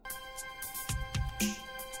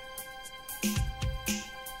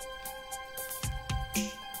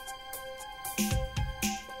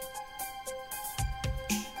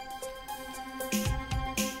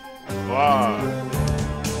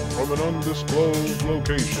undisclosed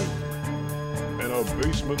location in a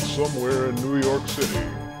basement somewhere in New York City.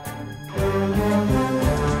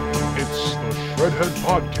 It's the Shredhead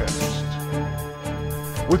Podcast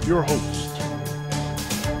with your host,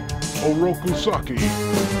 Oroku Saki,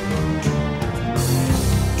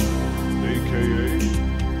 aka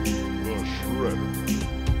the Shredder.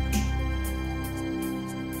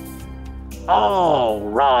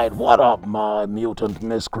 Alright, what up, my mutant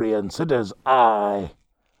miscreants? It is I,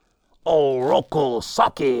 Oroku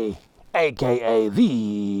Saki, aka the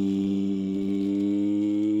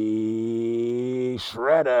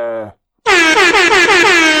Shredder.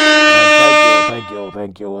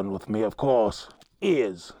 Thank you. And with me, of course,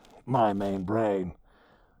 is my main brain,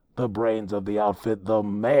 the brains of the outfit, the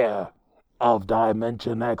mayor of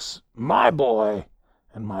Dimension X, my boy,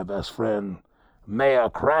 and my best friend, Mayor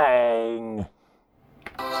Krang.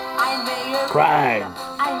 I'm Mayor Krang.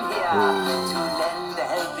 I'm here to lend a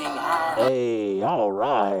helping hand. Hey,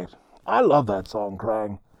 alright. I love that song,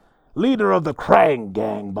 Krang. Leader of the Krang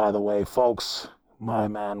gang, by the way, folks. My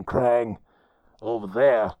man Krang. Over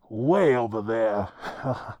there. Way over there.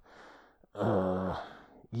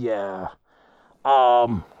 Yeah.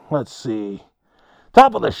 Let's see.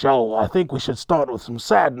 Top of the show, I think we should start with some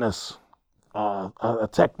sadness. A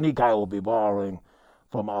technique I will be borrowing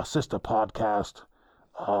from our sister podcast.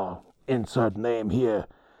 Insert name here.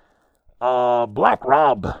 Black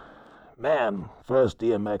Rob. Man, first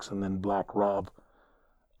DMX and then Black Rob.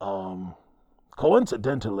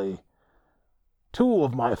 Coincidentally, two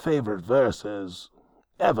of my favorite verses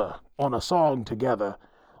ever on a song together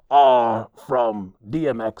are from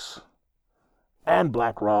DMX and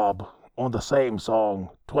Black Rob on the same song,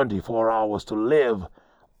 24 Hours to Live,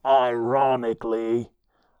 ironically,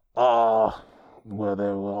 where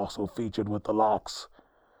they were also featured with the Locks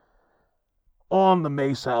on the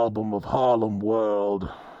Mace album of Harlem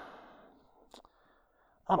World.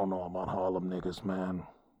 I don't know about Harlem niggas, man.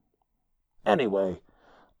 Anyway,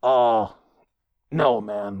 no,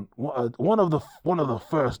 man. One of the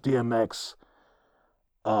first DMX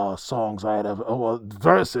songs I had ever,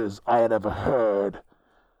 verses I had ever heard.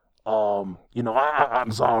 I'm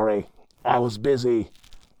sorry. I was busy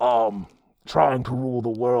trying to rule the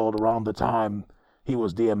world around the time he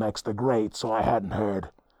was DMX the Great, so I hadn't heard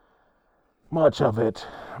much of it.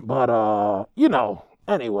 But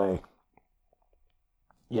anyway.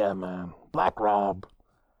 Yeah, man. Black Rob.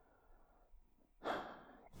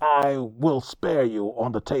 I will spare you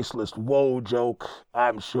on the tasteless woe joke.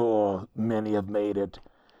 I'm sure many have made it.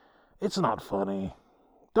 It's not funny.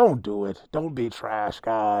 Don't do it. Don't be trash,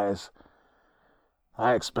 guys.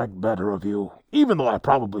 I expect better of you, even though I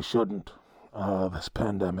probably shouldn't. This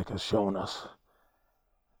pandemic has shown us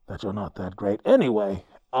that you're not that great. Anyway,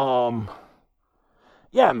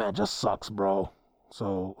 yeah, man, just sucks, bro.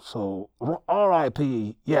 So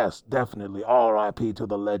R.I.P. Yes, definitely R.I.P. to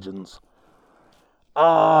the legends.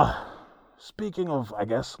 Speaking of, I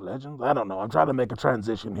guess, legends, I don't know. I'm trying to make a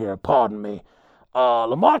transition here. Pardon me.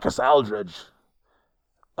 LaMarcus Aldridge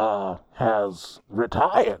has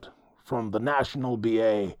retired from the National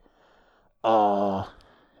BA.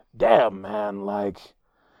 Damn, man, like,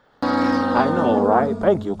 I know, right?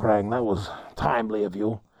 Thank you, Krang. That was timely of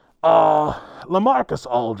you. LaMarcus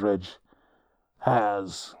Aldridge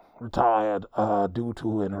has retired due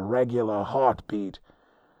to an irregular heartbeat.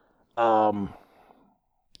 You know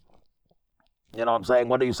what I'm saying?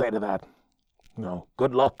 What do you say to that?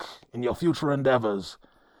 Good luck in your future endeavors,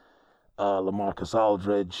 LaMarcus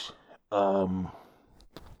Aldridge.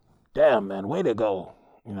 Damn, man, way to go.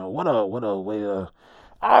 What a way to...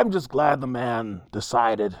 I'm just glad the man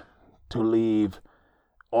decided to leave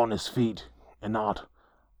on his feet and not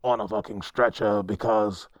on a fucking stretcher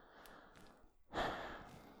because,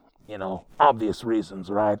 obvious reasons,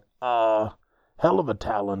 right? Hell of a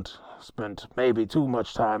talent. Spent maybe too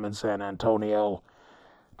much time in San Antonio.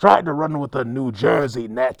 Tried to run with the New Jersey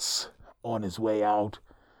Nets on his way out.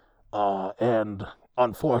 And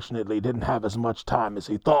unfortunately didn't have as much time as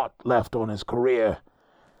he thought left on his career.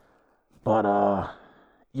 But,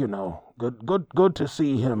 good to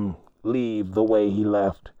see him leave the way he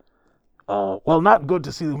left. Well, not good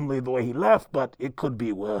to see him leave the way he left, but it could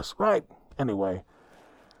be worse, right? Anyway.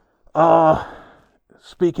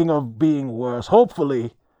 Speaking of being worse,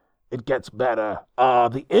 hopefully it gets better.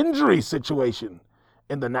 The injury situation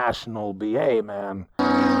in the National BA, man.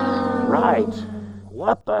 Right.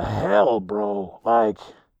 What the hell, bro? Like,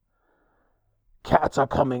 cats are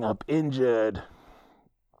coming up injured.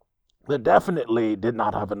 They definitely did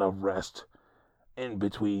not have enough rest in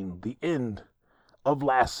between the end of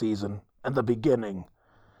last season and the beginning.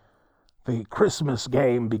 The Christmas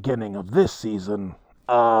game beginning of this season.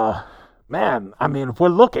 Man, I mean, if we're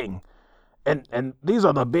looking, and these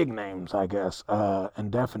are the big names, I guess,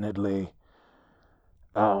 and definitely,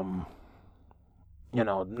 um,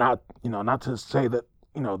 not to say that,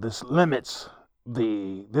 this limits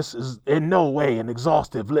this is in no way an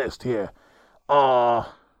exhaustive list here. The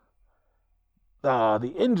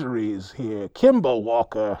injuries here: Kimbo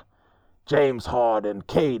Walker, James Harden,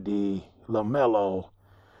 KD, LaMelo,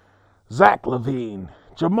 Zach LaVine,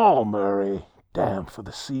 Jamal Murray, damn, for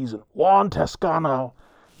the season, Juan Toscano,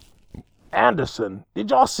 Anderson. Did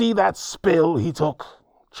y'all see that spill he took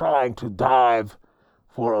trying to dive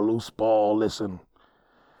for a loose ball? Listen,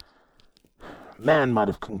 man might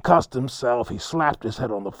have concussed himself. He slapped his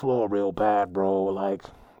head on the floor real bad, bro. Like,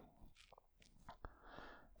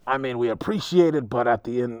 I mean, we appreciate it, but at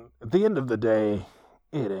the end of the day,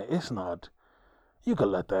 it's not. You could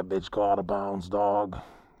let that bitch go out of bounds, dog.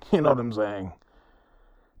 You know what I'm saying?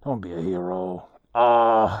 Don't be a hero.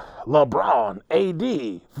 LeBron,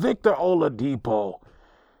 AD, Victor Oladipo,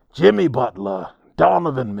 Jimmy Butler,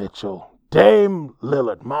 Donovan Mitchell, Dame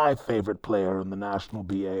Lillard, my favorite player in the National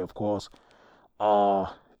BA, of course.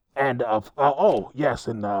 And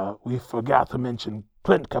we forgot to mention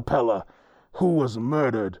Clint Capella, who was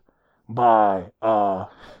murdered by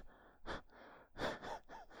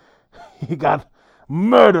he got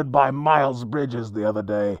murdered by Miles Bridges the other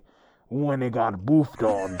day when he got boofed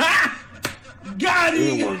on. Got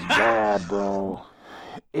him! It was bad, bro.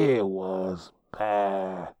 It was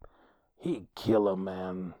bad. He kill him,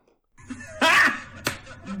 man.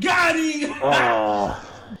 Got him!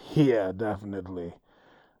 Yeah, definitely.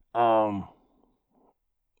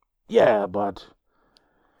 Yeah, but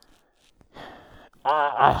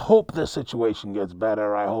I hope the situation gets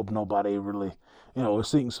better. I hope nobody really, we're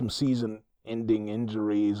seeing some season-ending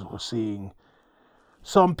injuries. We're seeing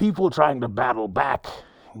some people trying to battle back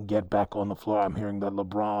and get back on the floor. I'm hearing that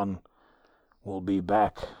LeBron will be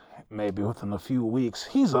back maybe within a few weeks.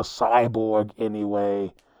 He's a cyborg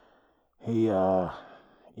anyway. He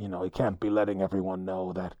can't be letting everyone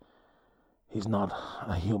know that he's not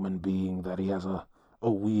a human being, that he has a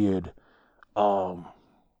weird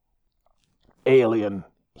alien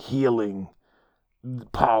healing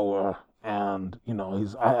power, and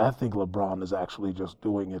I think LeBron is actually just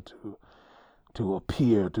doing it to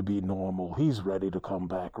appear to be normal. He's ready to come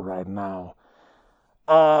back right now.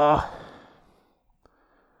 I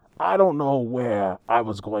don't know where I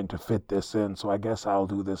was going to fit this in, so I guess I'll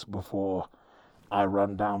do this before I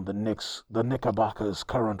run down the Knickerbockers'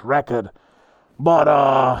 current record. But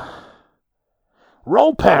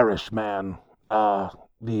Ro Parrish, man,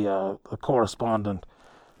 the correspondent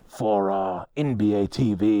for NBA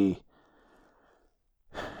TV,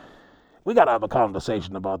 we gotta have a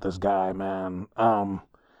conversation about this guy, man.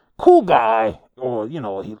 Cool guy, or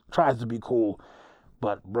he tries to be cool,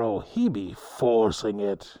 but bro, he be forcing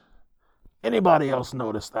it. Anybody else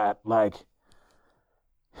notice that? Like,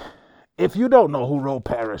 if you don't know who Ro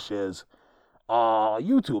Parrish is,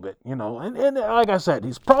 YouTube it, and like I said,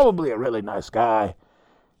 he's probably a really nice guy.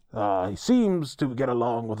 He seems to get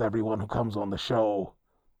along with everyone who comes on the show.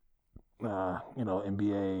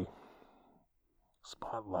 NBA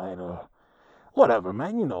Spotlight or whatever,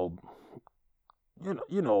 man.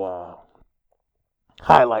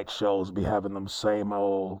 Highlight shows be having them same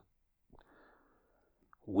old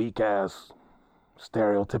weak ass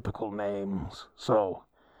stereotypical names. So,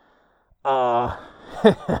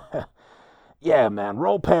 yeah, man,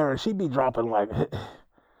 Ro Parrish, he be dropping like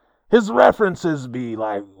his references be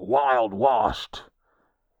like wild washed.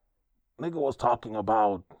 Nigga was talking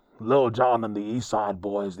about Lil Jon and the East Side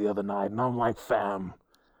Boys the other night, and I'm like, fam,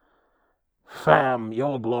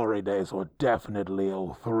 your glory days were definitely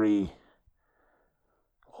 03,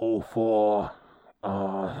 04.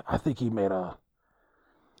 I think he made a,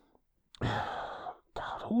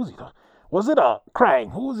 God, who was he talking? Was it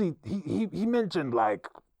Krang? Who was he? He mentioned like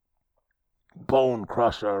Bone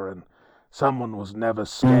Crusher and Someone Was Never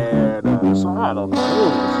Scared. So I don't know. It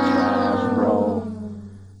was trash, bro.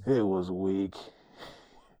 It was weak.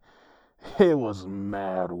 It was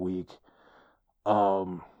mad weak.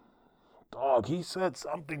 Dog, he said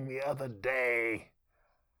something the other day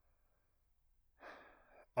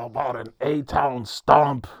about an A-Town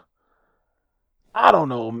stomp. I don't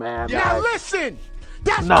know, man. Now listen!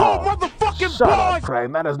 That's called motherfucking shut bars! up,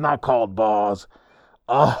 Crane. That is not called bars.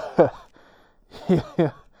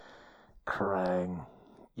 Krang,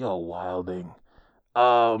 you're wilding.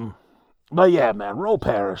 But yeah, man, Ro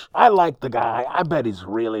Parrish, I like the guy. I bet he's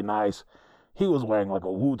really nice. He was wearing like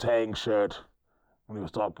a Wu-Tang shirt when he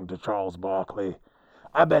was talking to Charles Barkley.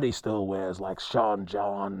 I bet he still wears like Sean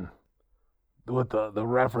John with the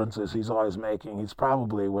references he's always making, he's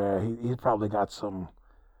probably where he's probably got some,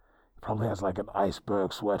 probably has like an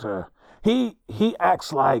iceberg sweater. He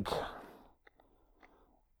acts like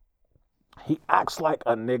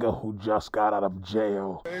a nigga who just got out of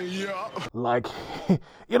jail. Yeah. Like,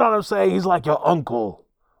 you know what I'm saying? He's like your uncle,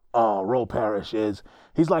 Ro Parrish is.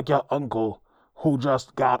 He's like your uncle who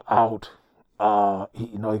just got out.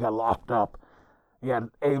 He got locked up. He had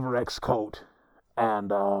an Averex coat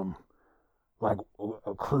and like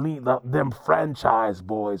clean them franchise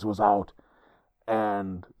boys was out,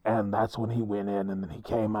 and that's when he went in, and then he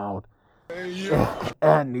came out,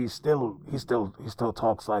 and he still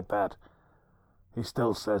talks like that. He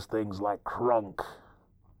still says things like crunk.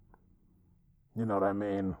 You know what I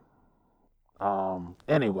mean?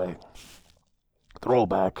 Anyway,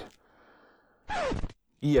 throwback.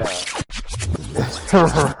 Yeah.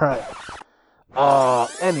 Right.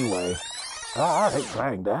 Anyway. All right,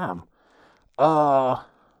 dang, damn.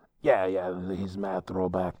 Yeah, he's mad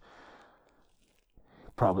throwback.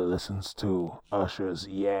 Probably listens to Usher's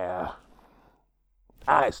Yeah.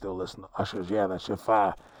 I still listen to Usher's Yeah, that shit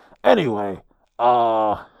fire. Anyway,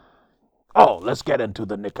 let's get into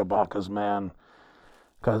the Knickerbockers, man.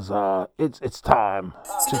 Cause it's time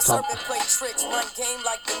to talk.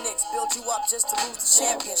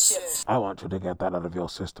 I want you to get that out of your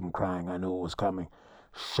system, crying. I knew it was coming.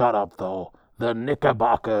 Shut up, though. The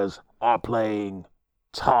Knickerbockers are playing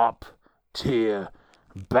top tier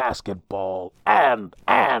basketball, and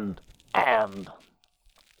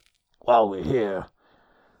while we're here,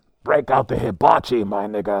 break out the hibachi, my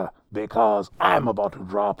nigga, because I'm about to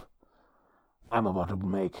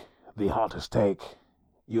make the hottest take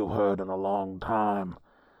you've heard in a long time.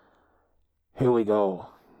 Here we go.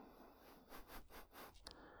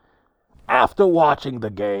 After watching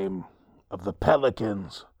the game of the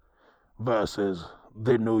Pelicans versus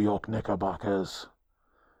the New York Knickerbockers,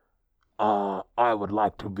 I would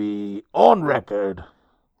like to be on record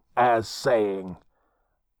as saying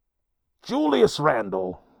Julius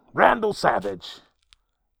Randle Savage.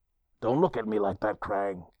 Don't look at me like that,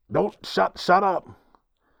 Krang. Don't shut up.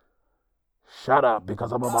 Shut up,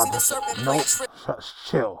 because I'm about to... Nope,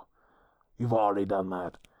 chill. You've already done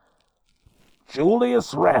that.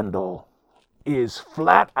 Julius Randle is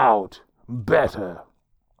flat out better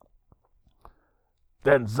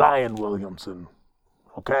than Zion Williamson.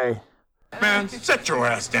 Okay? Man, set your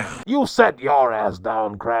ass down. You set your ass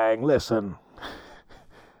down, Krang. Listen.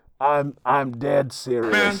 I'm dead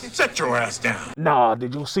serious. Man, set your ass down. Nah,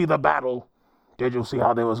 did you see the battle? Did you see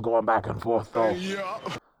how they was going back and forth, though? Yeah.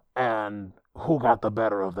 And who got the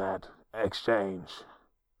better of that exchange?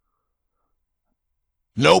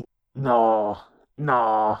 Nope. No.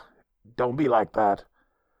 Don't be like that.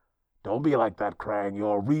 Don't be like that, Krang.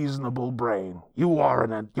 You're a reasonable brain. Your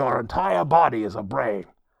entire body is a brain.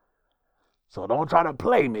 So don't try to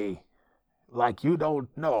play me like you don't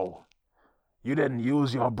know. You didn't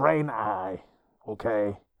use your brain eye,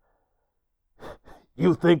 okay?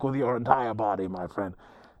 You think with your entire body, my friend.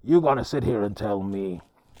 You're going to sit here and tell me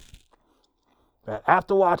that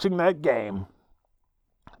after watching that game,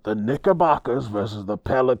 the Knickerbockers versus the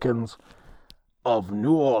Pelicans of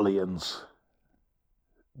New Orleans,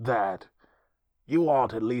 that you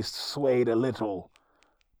aren't at least swayed a little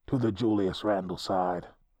to the Julius Randle side.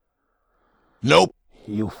 Nope.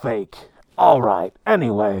 You fake. All right.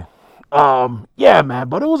 Anyway, yeah, man,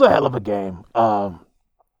 but it was a hell of a game.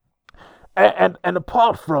 And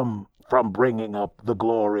apart from bringing up the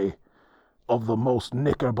glory of the most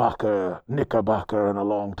Knickerbocker in a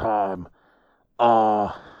long time,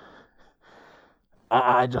 I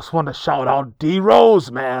just want to shout out D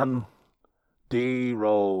Rose, man. D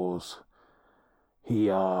Rose. He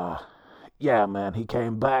came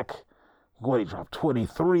back. He dropped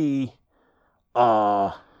 23.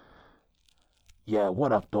 Yeah,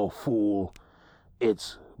 what up, though, fool?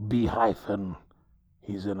 It's B hyphen.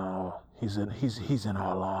 He's in our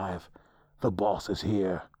live. The boss is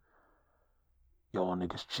here. Y'all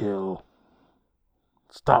niggas chill.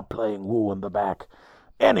 Stop playing woo in the back.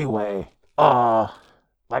 Anyway,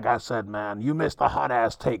 like I said, man, you missed a hot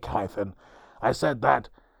ass take, hyphen. I said that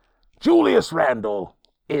Julius Randle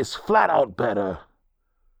is flat out better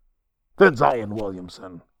than Zion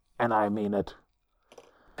Williamson, and I mean it.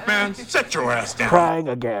 Man, set your ass down. Crying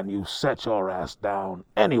again, you set your ass down.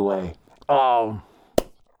 Anyway, but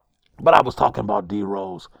I was talking about D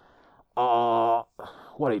Rose.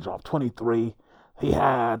 What he dropped? 23. He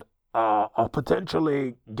had a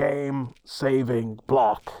potentially game-saving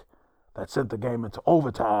block that sent the game into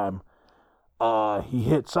overtime. He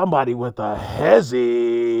hit somebody with a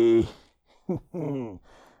hezzy.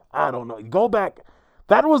 I don't know. Go back.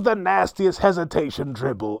 That was the nastiest hesitation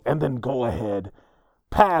dribble, and then go ahead,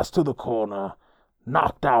 pass to the corner,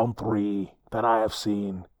 knock down 3 that I have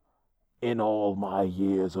seen in all my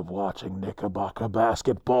years of watching Knickerbocker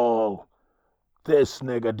basketball. This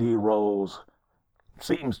nigga D Rose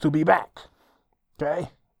seems to be back. Okay?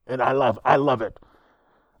 And I love it.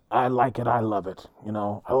 I like it, I love it. You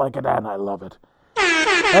know, I like it and I love it.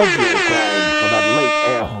 Thank you, Craig, for that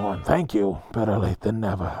late air horn. Thank you. Better late than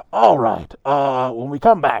never. All right. When we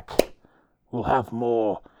come back, we'll have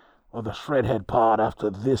more of the Shredhead Pod after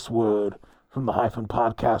this word from the Hyphen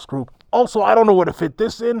Podcast Group. Also, I don't know where to fit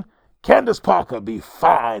this in. Candace Parker be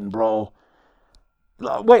fine, bro.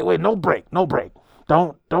 Wait, no break.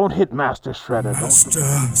 Don't hit Master Shredder.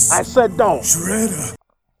 I said don't. Shredder.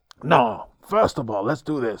 No. First of all, let's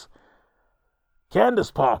do this.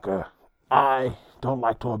 Candace Parker, I don't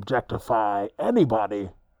like to objectify anybody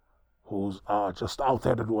who's just out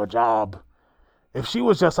there to do a job. If she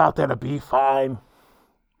was just out there to be fine,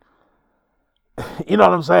 you know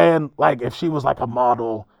what I'm saying? Like, if she was like a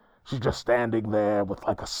model, she's just standing there with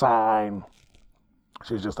like a sign.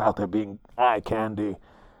 She's just out there being eye candy.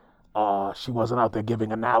 She wasn't out there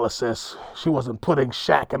giving analysis. She wasn't putting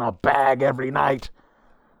Shaq in a bag every night.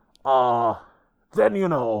 Then, you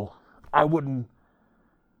know, I wouldn't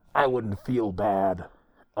feel bad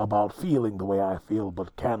about feeling the way I feel.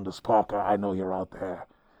 But Candace Parker, I know you're out there.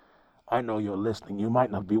 I know you're listening. You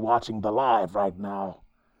might not be watching the live right now.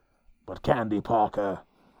 But Candy Parker,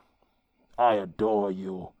 I adore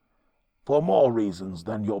you for more reasons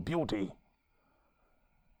than your beauty.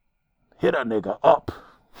 Hit a nigga up.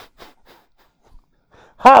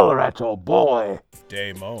 Holler at your boy.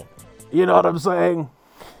 Damo. You know what I'm saying?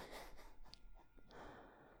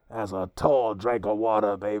 As a tall drink of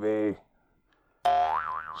water, baby.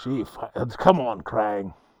 Come on,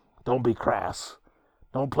 Krang. Don't be crass.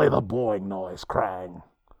 Don't play the boing noise, Krang.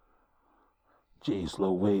 Jeez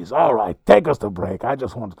Louise. All right, take us to break. I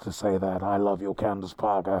just wanted to say that. I love you, Candace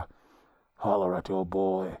Parker. Holler at your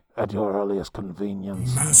boy at your earliest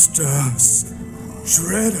convenience. Master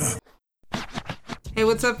Shredder. Hey,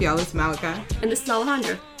 what's up, y'all? It's Malachi. And this is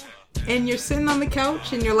Alejandra. And you're sitting on the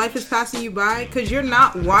couch and your life is passing you by because you're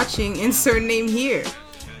not watching Insert Name Here.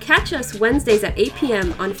 Catch us Wednesdays at 8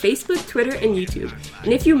 p.m. on Facebook, Twitter, and YouTube.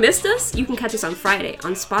 And if you missed us, you can catch us on Friday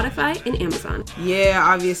on Spotify and Amazon. Yeah,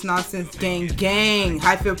 Obvious Nonsense Gang.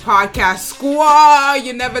 Hyphen Podcast Squad.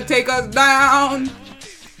 You never take us down.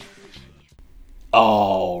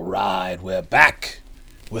 All right, we're back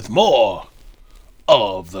with more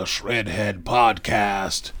of the Shredhead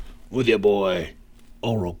Podcast with your boy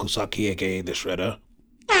Orokusaki, aka the Shredder,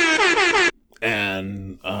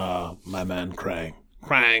 and my man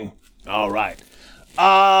Krang. All right.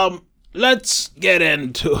 Let's get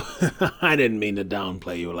into. I didn't mean to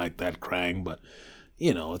downplay you like that, Krang, but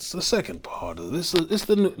you know it's the second part of this. It's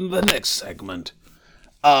the next segment,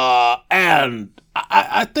 and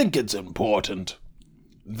I think it's important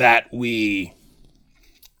that we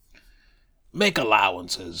make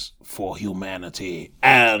allowances for humanity.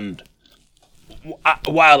 And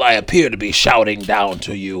while I appear to be shouting down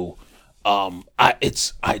to you,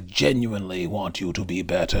 I genuinely want you to be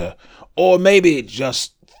better, or maybe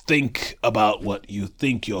just think about what you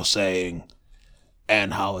think you're saying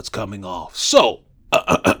and how it's coming off. So,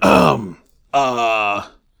 Krang,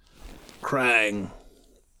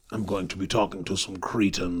 I'm going to be talking to some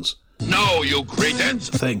cretins. No, you cretins.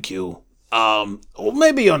 Thank you. Or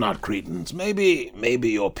maybe you're not cretins. Maybe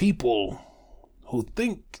you're people who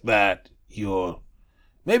think that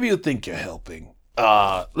maybe you think you're helping.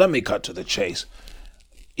 Let me cut to the chase.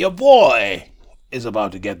 Your boy is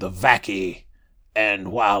about to get the vacky,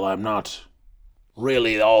 and while I'm not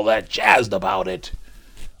really all that jazzed about it,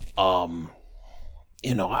 I want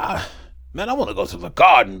to go to the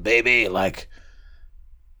garden, baby. Like,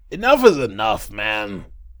 enough is enough, man.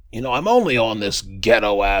 You know, I'm only on this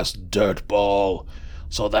ghetto-ass dirtball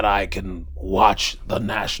so that I can watch the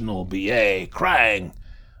National BA. Krang,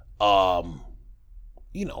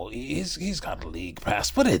 he's got a league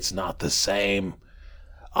pass, but it's not the same.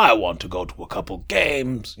 I want to go to a couple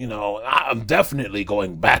games. You know, I'm definitely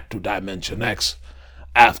going back to Dimension X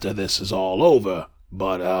after this is all over.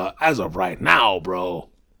 But as of right now, bro,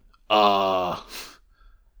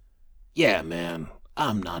 yeah, man,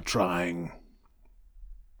 I'm not trying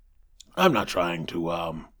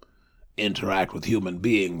to interact with human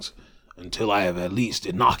beings until I have at least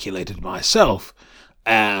inoculated myself.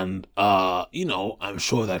 And, I'm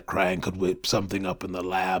sure that Krang could whip something up in the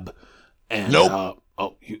lab. And, Nope.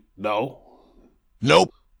 No?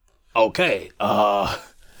 Nope. Okay,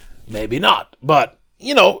 maybe not. But,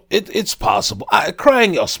 it's possible.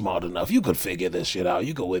 Crying, you're smart enough. You could figure this shit out.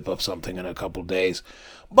 You could whip up something in a couple days.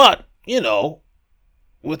 But,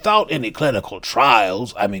 without any clinical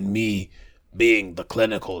trials, I mean, me being the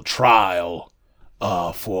clinical trial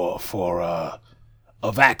for a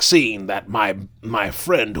vaccine that my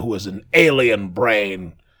friend who is an alien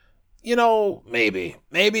brain, maybe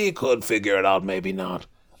he could figure it out, maybe not.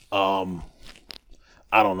 I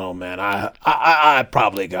don't know, man. I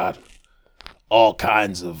probably got all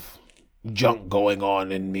kinds of junk going on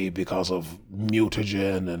in me because of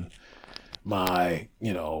mutagen and my,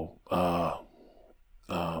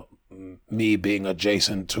 me being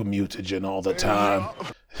adjacent to mutagen all the time.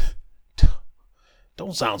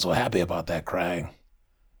 Don't sound so happy about that, Krang.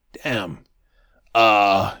 Damn.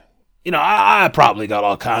 I probably got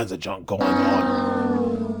all kinds of junk going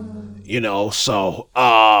on. So,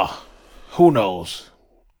 who knows?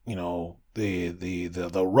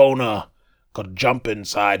 The Rona could jump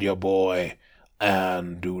inside your boy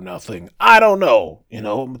and do nothing. I don't know.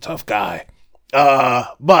 I'm a tough guy.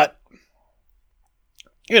 But,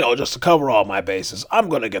 just to cover all my bases, I'm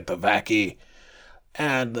going to get the vaccine,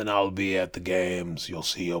 and then I'll be at the games. You'll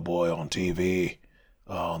see your boy on TV,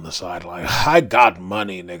 on the sideline. I got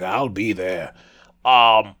money, nigga. I'll be there.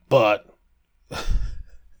 But that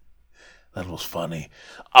was funny.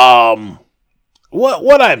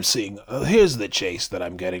 What I'm seeing, here's the chase that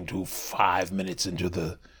I'm getting to 5 minutes into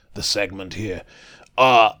the segment here.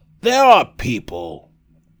 There are people,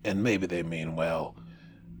 and maybe they mean well,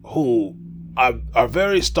 who are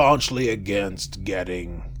very staunchly against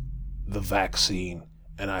getting the vaccine.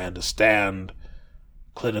 And I understand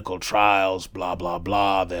clinical trials, blah, blah,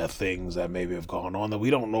 blah. There are things that maybe have gone on that we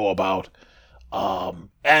don't know about.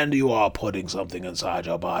 And you are putting something inside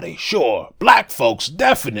your body. Sure, black folks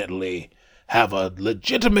definitely have a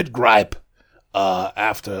legitimate gripe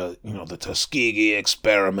after, the Tuskegee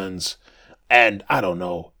experiments and, I don't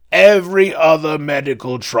know, every other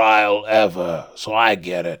medical trial ever. So I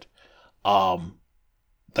get it.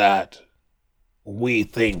 That we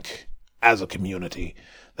think as a community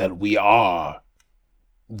that we are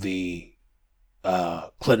the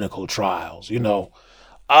clinical trials, not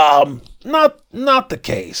the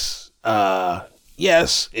case.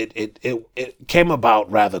 Yes, it came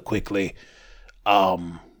about rather quickly. A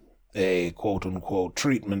quote unquote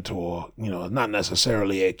treatment, or not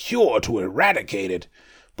necessarily a cure to eradicate it,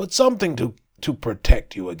 but something to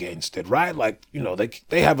protect you against it, right? Like,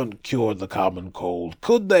 they haven't cured the common cold.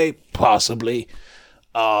 Could they? Possibly.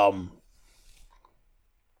 Nothing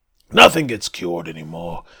gets cured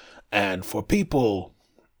anymore. And for people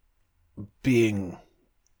being,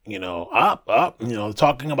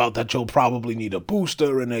 talking about that you'll probably need a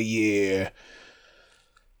booster in a year,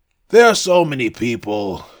 there are so many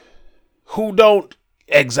people who don't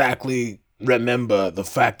exactly remember the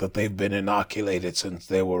fact that they've been inoculated since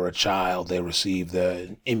they were a child. They received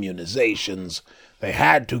their immunizations. They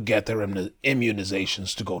had to get their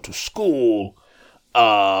immunizations to go to school,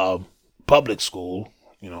 public school,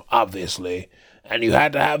 obviously. And you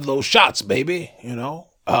had to have those shots, baby, deal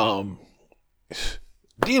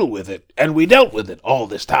with it. And we dealt with it all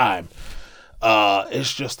this time.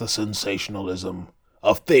 It's just the sensationalism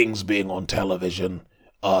of things being on television,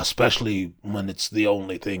 especially when it's the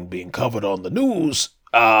only thing being covered on the news.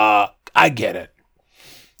 I get it.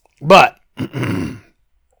 But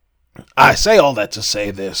I say all that to say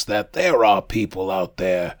this, that there are people out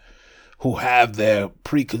there who have their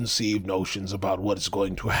preconceived notions about what is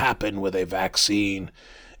going to happen with a vaccine,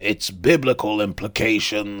 its biblical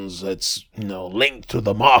implications, its, linked to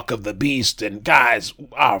the mark of the beast. And guys,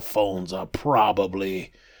 our phones are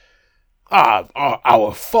probably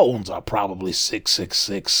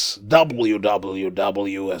 666.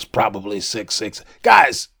 WWW is probably 66.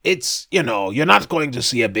 Guys, it's, you're not going to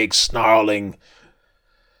see a big snarling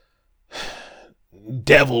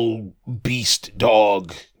devil beast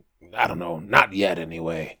dog. I don't know, not yet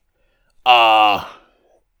anyway.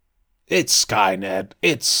 It's Skynet.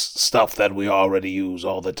 It's stuff that we already use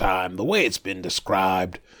all the time. The way it's been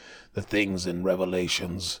described, the things in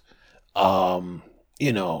Revelations. If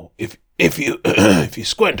you if you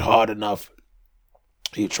squint hard enough,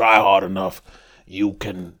 you try hard enough, you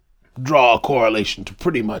can draw a correlation to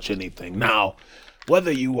pretty much anything. Now,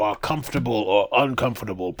 whether you are comfortable or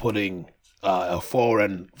uncomfortable putting a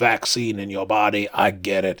foreign vaccine in your body, I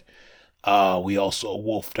get it. We also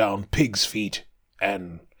wolf down pig's feet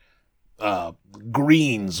and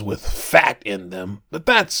greens with fat in them. But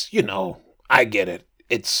that's, I get it.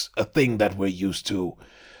 It's a thing that we're used to.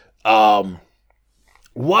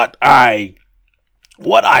 What I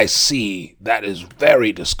see that is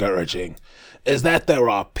very discouraging is that there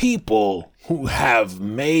are people who have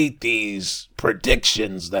made these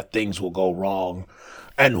predictions that things will go wrong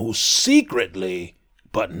and who secretly,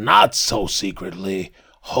 but not so secretly,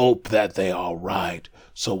 hope that they are right.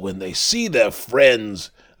 So when they see their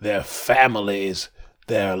friends, their families,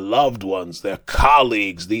 their loved ones, their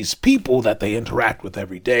colleagues, these people that they interact with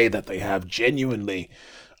every day, that they have genuinely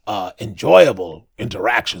enjoyable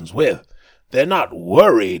interactions with, they're not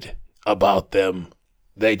worried about them.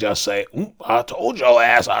 They just say, I told your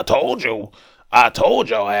ass, I told your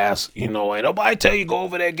ass, ain't nobody tell you go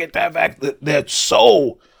over there and get that vaccine. They're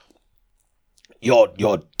so,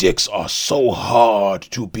 your dicks are so hard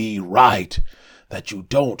to be right that you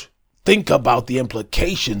don't think about the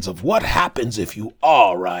implications of what happens if you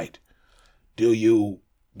are right. Do you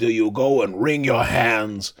go and wring your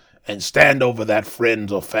hands and stand over that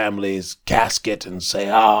friend or family's casket and say,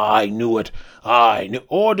 I knew it, I knew,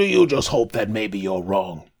 or do you just hope that maybe you're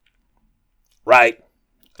wrong? Right?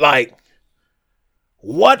 Like,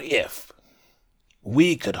 what if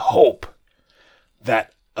we could hope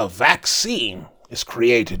that a vaccine is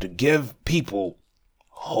created to give people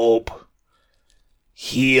hope,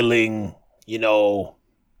 healing,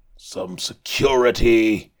 some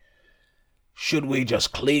security? Should we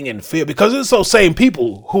just cling in fear? Because it's those same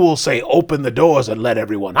people who will say, open the doors and let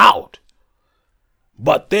everyone out.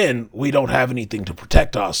 But then we don't have anything to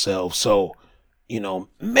protect ourselves. So,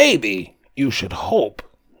 maybe you should hope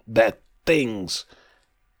that things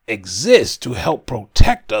exist to help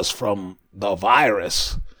protect us from the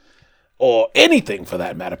virus or anything for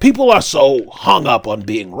that matter. People are so hung up on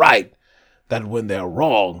being right that when they're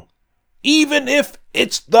wrong, even if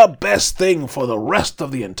it's the best thing for the rest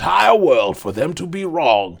of the entire world for them to be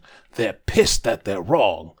wrong, they're pissed that they're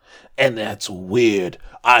wrong. And that's weird.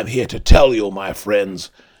 I'm here to tell you, my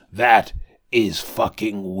friends, that is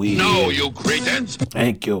fucking weird. No, you cretins.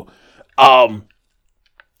 Thank you.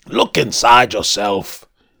 Look inside yourself.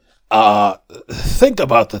 Think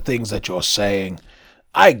about the things that you're saying.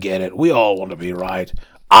 I get it. We all want to be right.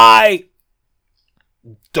 I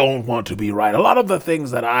don't want to be right. A lot of the things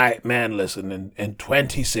that listen, in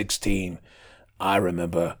 2016, I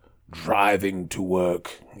remember driving to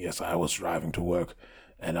work. Yes, I was driving to work,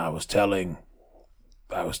 and I was telling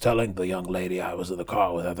the young lady I was in the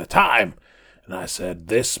car with at the time, and I said,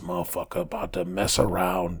 this motherfucker about to mess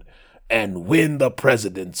around and win the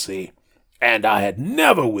presidency, and I had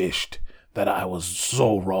never wished that I was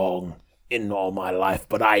so wrong in all my life,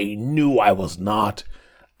 but I knew I was not,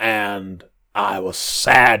 and I was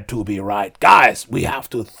sad to be right. Guys, we have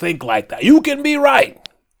to think like that. You can be right.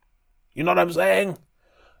 You know what I'm saying?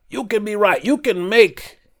 You can be right. You can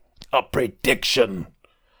make a prediction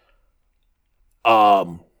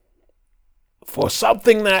for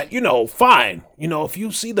something that, fine. If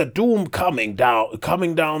you see the doom coming down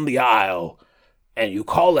the aisle and you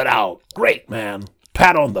call it out, great, man.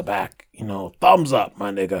 Pat on the back, thumbs up,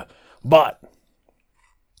 my nigga. But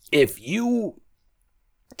if you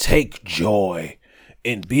take joy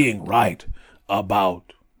in being right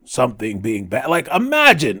about something being bad. Like,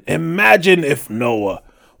 imagine if Noah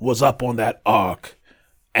was up on that ark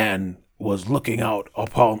and was looking out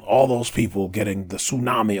upon all those people getting the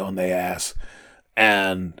tsunami on their ass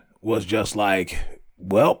and was just like,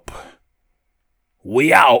 well,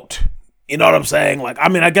 we out. You know what I'm saying? Like,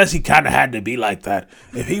 I guess he kind of had to be like that.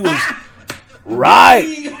 If he was,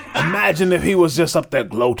 right. Imagine if he was just up there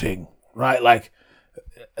gloating, right? Like,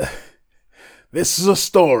 this is a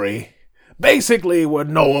story basically where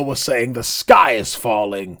Noah was saying the sky is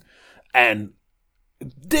falling, and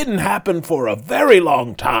it didn't happen for a very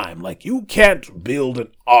long time. Like, you can't build an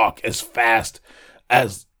ark as fast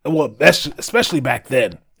as, well, especially back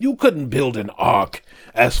then. You couldn't build an ark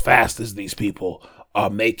as fast as these people are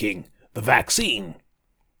making the vaccine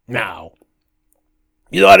now.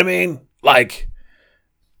 You know what I mean? Like,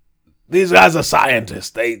 these guys are scientists.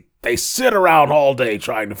 They sit around all day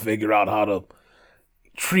trying to figure out how to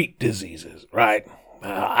treat diseases, right?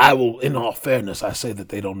 I will, in all fairness, I say that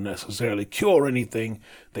they don't necessarily cure anything.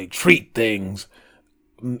 They treat things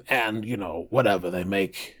and, whatever. They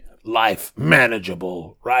make life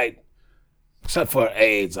manageable, right? Except for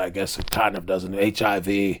AIDS, I guess it kind of doesn't. HIV,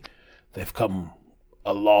 they've come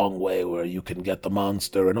a long way where you can get the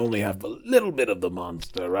monster and only have a little bit of the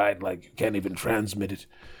monster, right? Like, you can't even transmit it.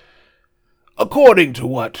 According to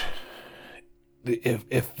what,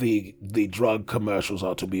 if the drug commercials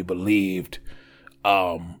are to be believed,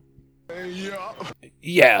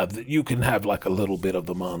 yeah, you can have like a little bit of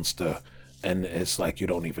the monster, and it's like you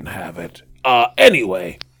don't even have it.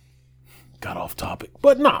 Anyway, got off topic,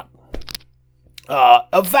 but not.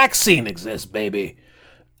 A vaccine exists, baby.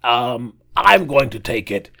 I'm going to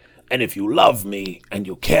take it, And if you love me and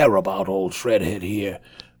you care about old Shredhead here,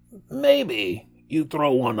 maybe you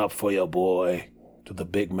throw one up for your boy to the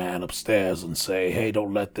big man upstairs and say, hey,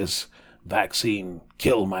 don't let this vaccine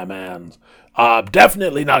kill my man.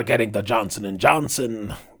 Definitely not getting the Johnson &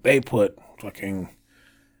 Johnson. They put fucking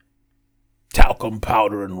talcum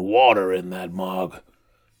powder and water in that mug.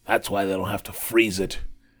 That's why they don't have to freeze it.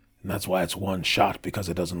 And that's why it's one shot, because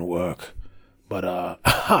it doesn't work. But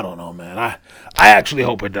I don't know, man. I actually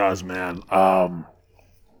hope it does, man.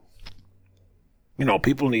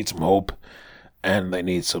 People need some hope, and they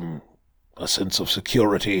need a sense of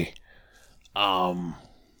security. Let's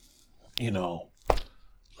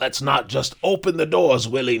not just open the doors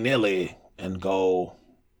willy-nilly and go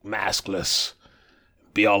maskless,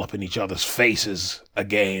 be all up in each other's faces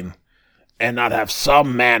again, and not have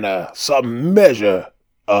some measure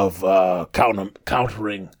of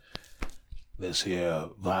countering this here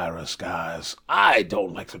virus, guys. I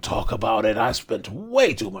don't like to talk about it. I spent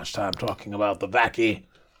way too much time talking about the vaccine.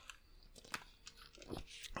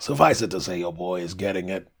 Suffice it to say, your boy is getting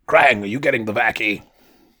it. Krang, are you getting the vaccine?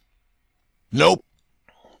 Nope.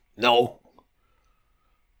 No?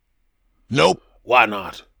 Nope. Why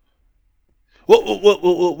not?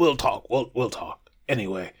 We'll talk. We'll talk.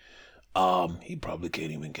 Anyway, he probably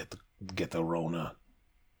can't even get the Rona.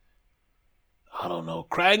 I don't know.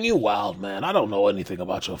 Krang, you wild, man. I don't know anything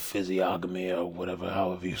about your physiognomy or whatever,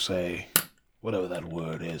 however you say, whatever that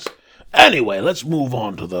word is. Anyway, let's move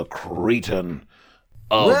on to the cretin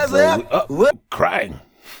of Krang.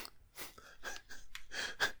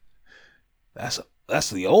 That's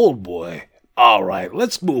the old boy. All right,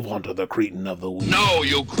 let's move on to the cretin of the week. No,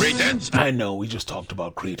 you cretins! I know, we just talked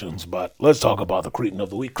about cretins, but let's talk about the cretin of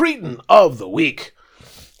the week. Cretin of the week.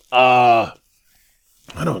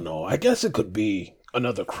 I don't know. I guess it could be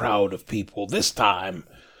another crowd of people. This time,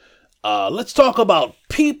 let's talk about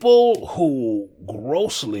people who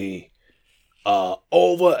grossly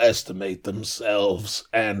overestimate themselves.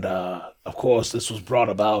 And, of course, this was brought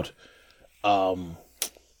about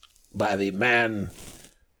by the man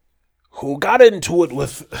who got into it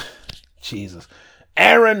with, Jesus,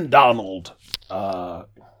 Aaron Donald. If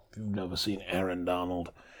you've never seen Aaron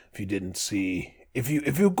Donald, if you didn't see... If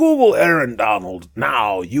you Google Aaron Donald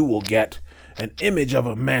now, you will get an image of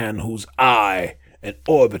a man whose eye and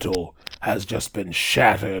orbital has just been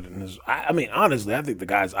shattered. And honestly, I think the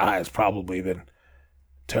guy's eye has probably been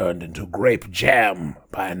turned into grape jam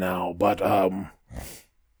by now. But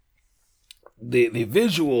the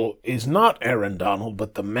visual is not Aaron Donald,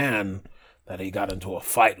 but the man that he got into a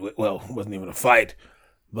fight with. Well, it wasn't even a fight,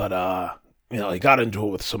 but he got into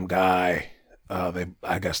it with some guy.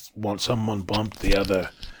 I guess someone bumped the other,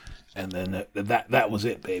 and then that was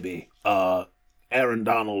it, baby. Aaron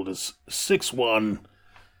Donald is 6'1".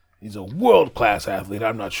 He's a world-class athlete.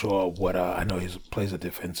 I'm not sure what, I know he plays a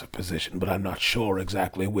defensive position, but I'm not sure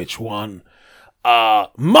exactly which one.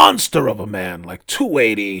 Monster of a man, like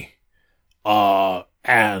 280.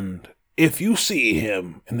 And if you see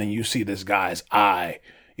him, and then you see this guy's eye,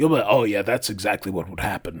 you'll be like, oh yeah, that's exactly what would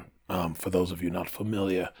happen, for those of you not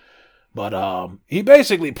familiar. But he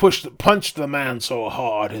basically punched the man so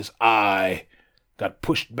hard his eye got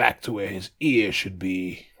pushed back to where his ear should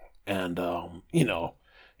be. And, he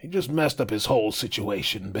just messed up his whole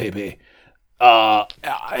situation, baby.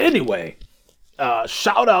 Anyway,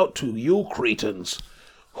 shout out to you cretins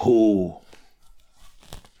who...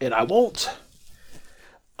 And I won't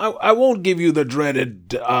give you the dreaded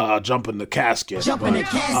jump in the casket. Jump in the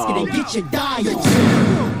casket and get your diet.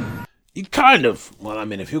 You kind of,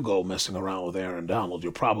 if you go messing around with Aaron Donald,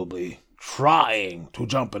 you're probably trying to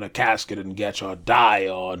jump in a casket and get your dye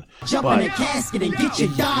on. Jump in a casket and get your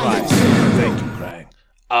dye on. Right. Thank you, Krang.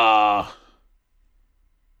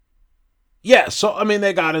 Yeah, so,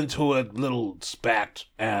 they got into a little spat,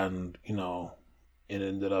 and, it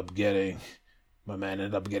ended up getting, my man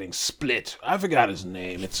ended up getting split. I forgot his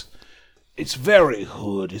name. It's very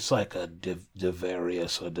hood. It's like a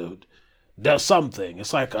Devarius or does something.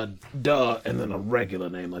 It's like a duh and then a regular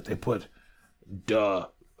name. Like they put duh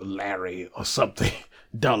Larry or something.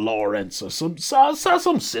 Duh Lawrence or some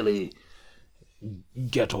silly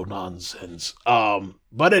ghetto nonsense.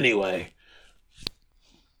 But anyway,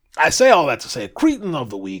 I say all that to say cretin of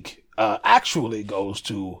the week actually goes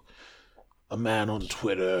to a man on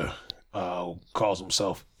Twitter who calls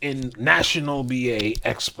himself National BA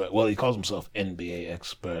Expert. Well, he calls himself NBA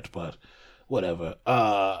Expert, but whatever.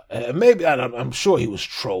 Maybe, I'm sure he was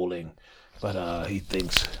trolling, but he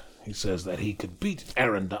says that he could beat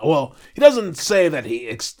Aaron Donald. Well, he doesn't say that he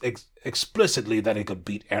explicitly that he could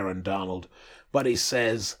beat Aaron Donald, but he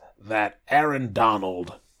says that Aaron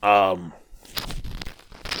Donald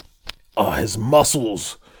his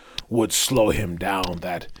muscles would slow him down,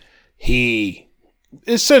 that he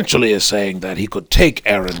essentially is saying that he could take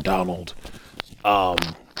Aaron Donald.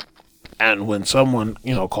 And when someone,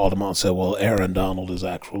 called him out and said, well, Aaron Donald is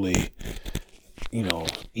actually,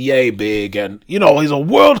 yay big, and, he's a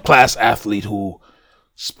world-class athlete who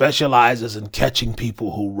specializes in catching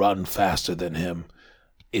people who run faster than him.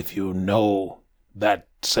 If you know that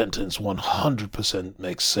sentence 100%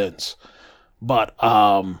 makes sense. But,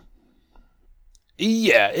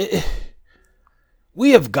 we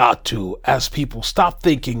have got to, as people, stop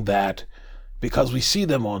thinking that because we see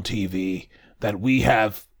them on TV, that we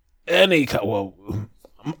have I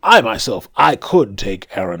could take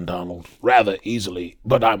Aaron Donald rather easily,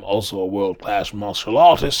 but I'm also a world-class martial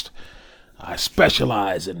artist. I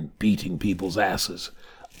specialize in beating people's asses.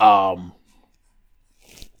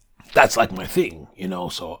 That's like my thing,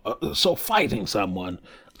 so fighting someone,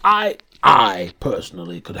 I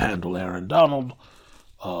personally could handle Aaron Donald,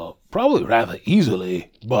 probably rather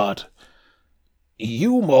easily, but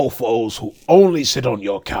you mofos who only sit on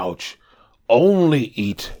your couch, only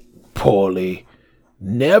eat poorly,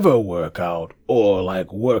 never work out, or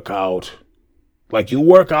work out, you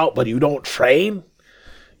work out but you don't train,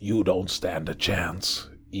 you don't stand a chance.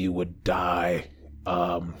 You would die,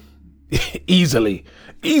 easily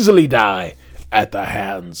die at the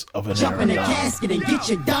hands of an Jump in Aaron a Donald. casket and get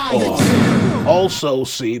your die. Or also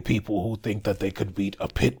see people who think that they could beat a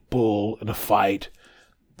pit bull in a fight,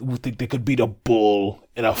 who think they could beat a bull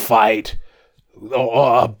in a fight,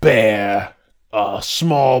 or a bear, a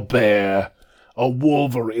small bear, a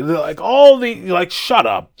wolverine. They're shut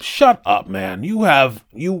up, man.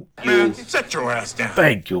 Man, set your ass down.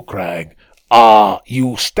 Thank you, Craig.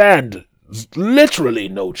 You stand literally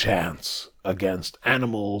no chance against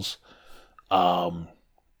animals,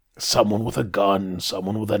 someone with a gun,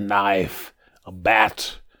 someone with a knife, a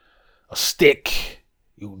bat, a stick.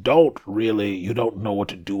 You don't know what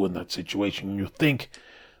to do in that situation. You think,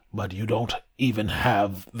 but you don't even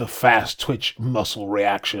have the fast twitch muscle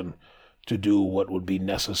reaction to do what would be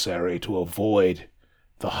necessary to avoid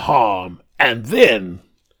the harm and then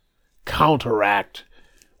counteract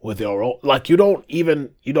with your own. You don't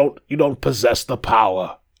possess the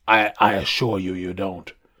power. I assure you, you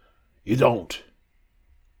don't. You don't.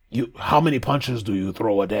 How many punches do you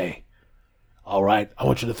throw a day? All right, I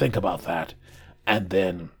want you to think about that, and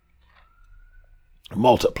then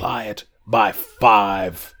multiply it by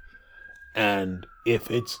 5. And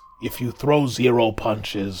if you throw 0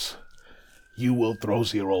 punches, you will throw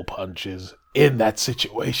 0 punches in that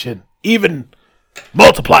situation. Even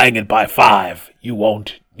multiplying it by 5, you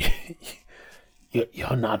won't.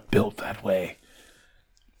 You're not built that way.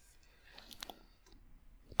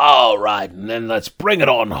 All right, and then let's bring it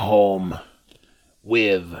on home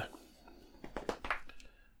with...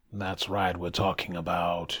 That's right, we're talking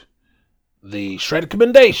about the shred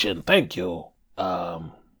recommendation. Thank you,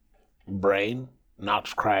 brain. Not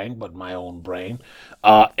Krang, but my own brain.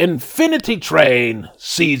 Infinity Train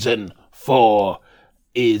Season 4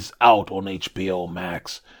 is out on HBO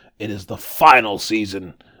Max. It is the final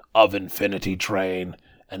season of Infinity Train,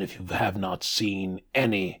 and if you have not seen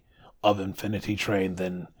any of Infinity Train,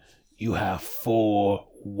 then you have 4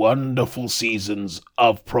 wonderful seasons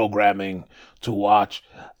of programming to watch.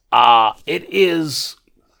 It is...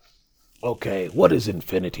 Okay, what is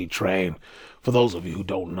Infinity Train? For those of you who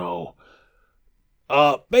don't know,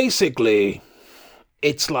 basically,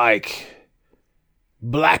 it's like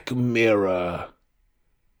Black Mirror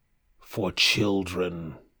for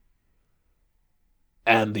children.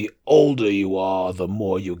 And the older you are, the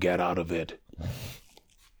more you get out of it.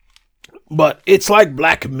 But it's like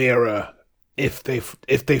Black Mirror if they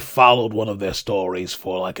followed one of their stories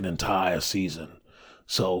for an entire season.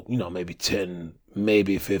 So, maybe 10,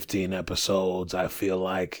 maybe 15 episodes. I feel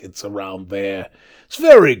like it's around there. It's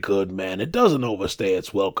very good, man. It doesn't overstay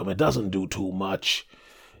its welcome. It doesn't do too much.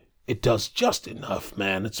 It does just enough,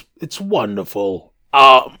 man. It's wonderful.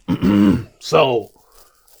 So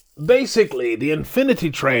basically, the Infinity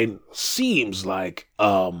Train seems like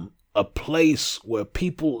a place where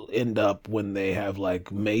people end up when they have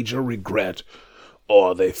major regret,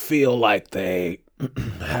 or they feel like they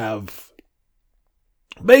have...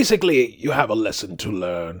 Basically, you have a lesson to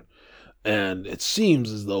learn, and it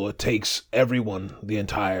seems as though it takes everyone the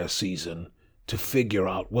entire season to figure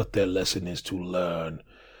out what their lesson is to learn.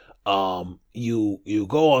 You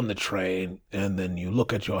go on the train, and then you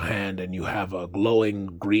look at your hand, and you have a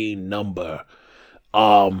glowing green number.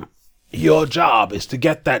 Your job is to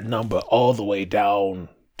get that number all the way down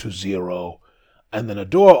to 0. and then a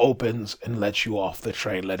door opens and lets you off the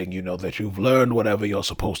train, letting you know that you've learned whatever you're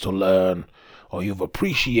supposed to learn, or you've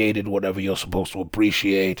appreciated whatever you're supposed to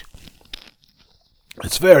appreciate.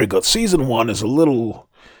 It's very good. Season 1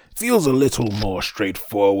 feels a little more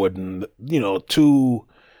straightforward, and 2,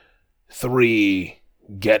 3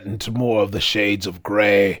 get into more of the shades of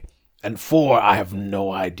gray, and 4, I have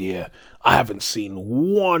no idea. I haven't seen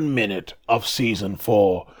 1 minute of season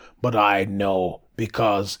 4, but I know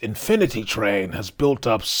because Infinity Train has built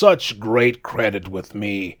up such great credit with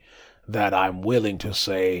me that I'm willing to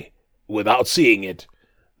say, without seeing it,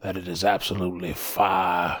 that it is absolutely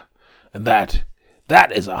fire. And that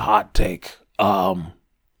is a hot take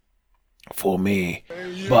for me.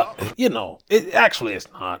 But, it actually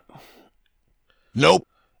is not. Nope.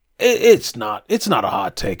 It's not a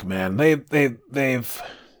hot take, man. They've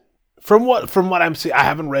from what I'm seeing, I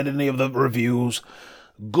haven't read any of the reviews.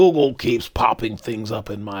 Google keeps popping things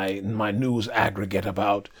up in my news aggregate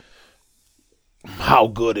about how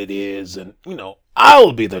good it is, and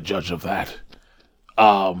I'll be the judge of that.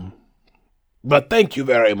 But thank you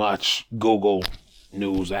very much, Google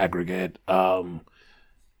News Aggregate. I'll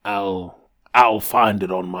find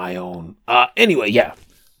it on my own. Anyway, yeah.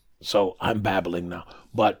 So I'm babbling now.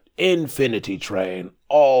 But Infinity Train,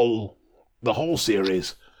 the whole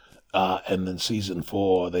series, and then season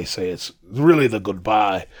 4, they say it's really the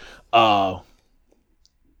goodbye. Cersei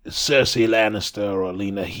Lannister, or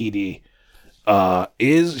Lena Headey,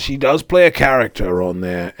 she does play a character on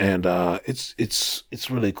there, and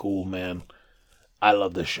it's really cool, man. I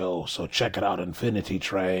love the show, so check it out, Infinity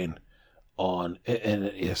Train, and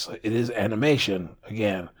it is animation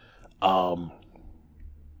again.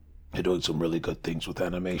 They're doing some really good things with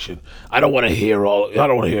animation. I don't want to hear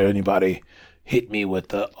anybody hit me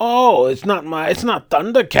with it's not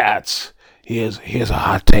Thundercats. Here's a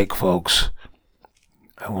hot take, folks.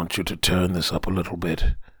 I want you to turn this up a little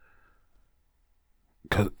bit.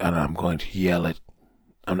 And I'm going to yell it.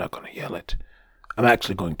 I'm not going to yell it. I'm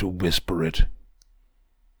actually going to whisper it.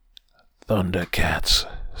 Thundercats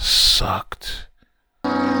sucked.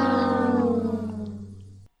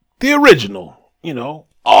 The original,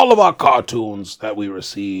 all of our cartoons that we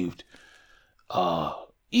received,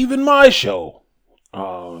 even my show,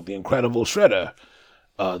 The Incredible Shredder,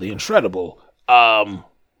 The Inshreddable,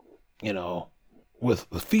 with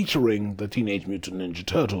featuring the Teenage Mutant Ninja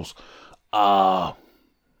Turtles,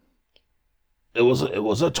 it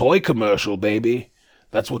was a toy commercial, baby.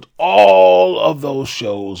 That's what all of those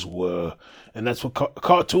shows were, and that's what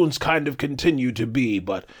cartoons kind of continue to be,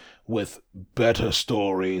 but with better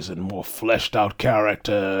stories and more fleshed out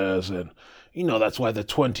characters. And that's why the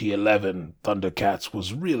 2011 Thundercats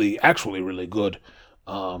was actually really good.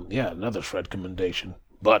 Another Shred commendation.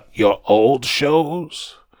 But your old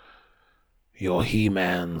shows, your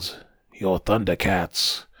He-Mans, your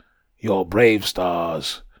Thundercats, your Brave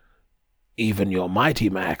Stars, even your Mighty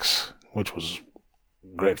Max, which was a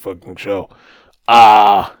great fucking show,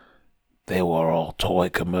 they were all toy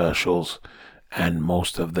commercials, and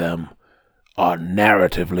most of them are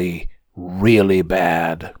narratively really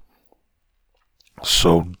bad.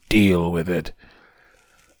 So deal with it.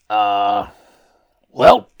 Well,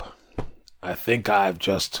 I think I've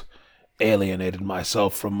just alienated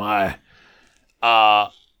myself from my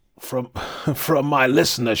from my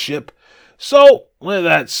listenership. So with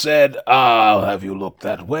that said, I'll have you look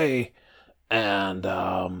that way, and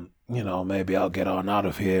maybe I'll get on out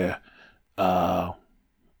of here. I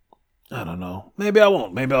don't know. Maybe I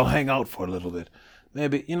won't. Maybe I'll hang out for a little bit.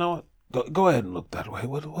 Maybe, go ahead and look that way.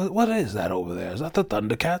 What is that over there? Is that the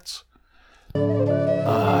Thundercats?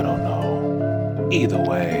 I don't know. Either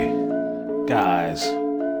way, guys,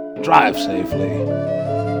 drive safely.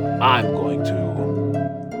 I'm going to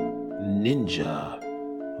ninja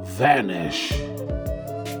vanish.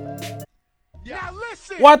 Now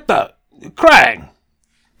listen! What the? Krang!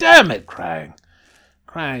 Damn it, Krang.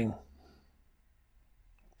 Krang.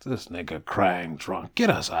 This nigga Krang drunk. Get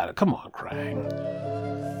us out of it. Come on, Krang.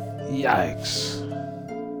 Yikes.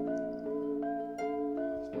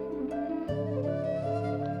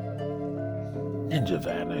 Ninja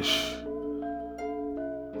vanish.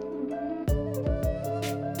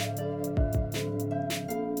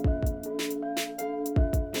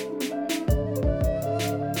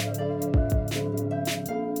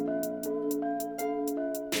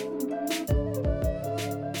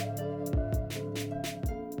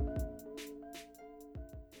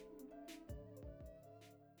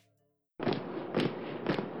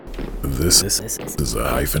 This is a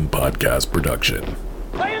Hyphen Podcast production.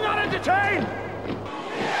 Are you not entertained?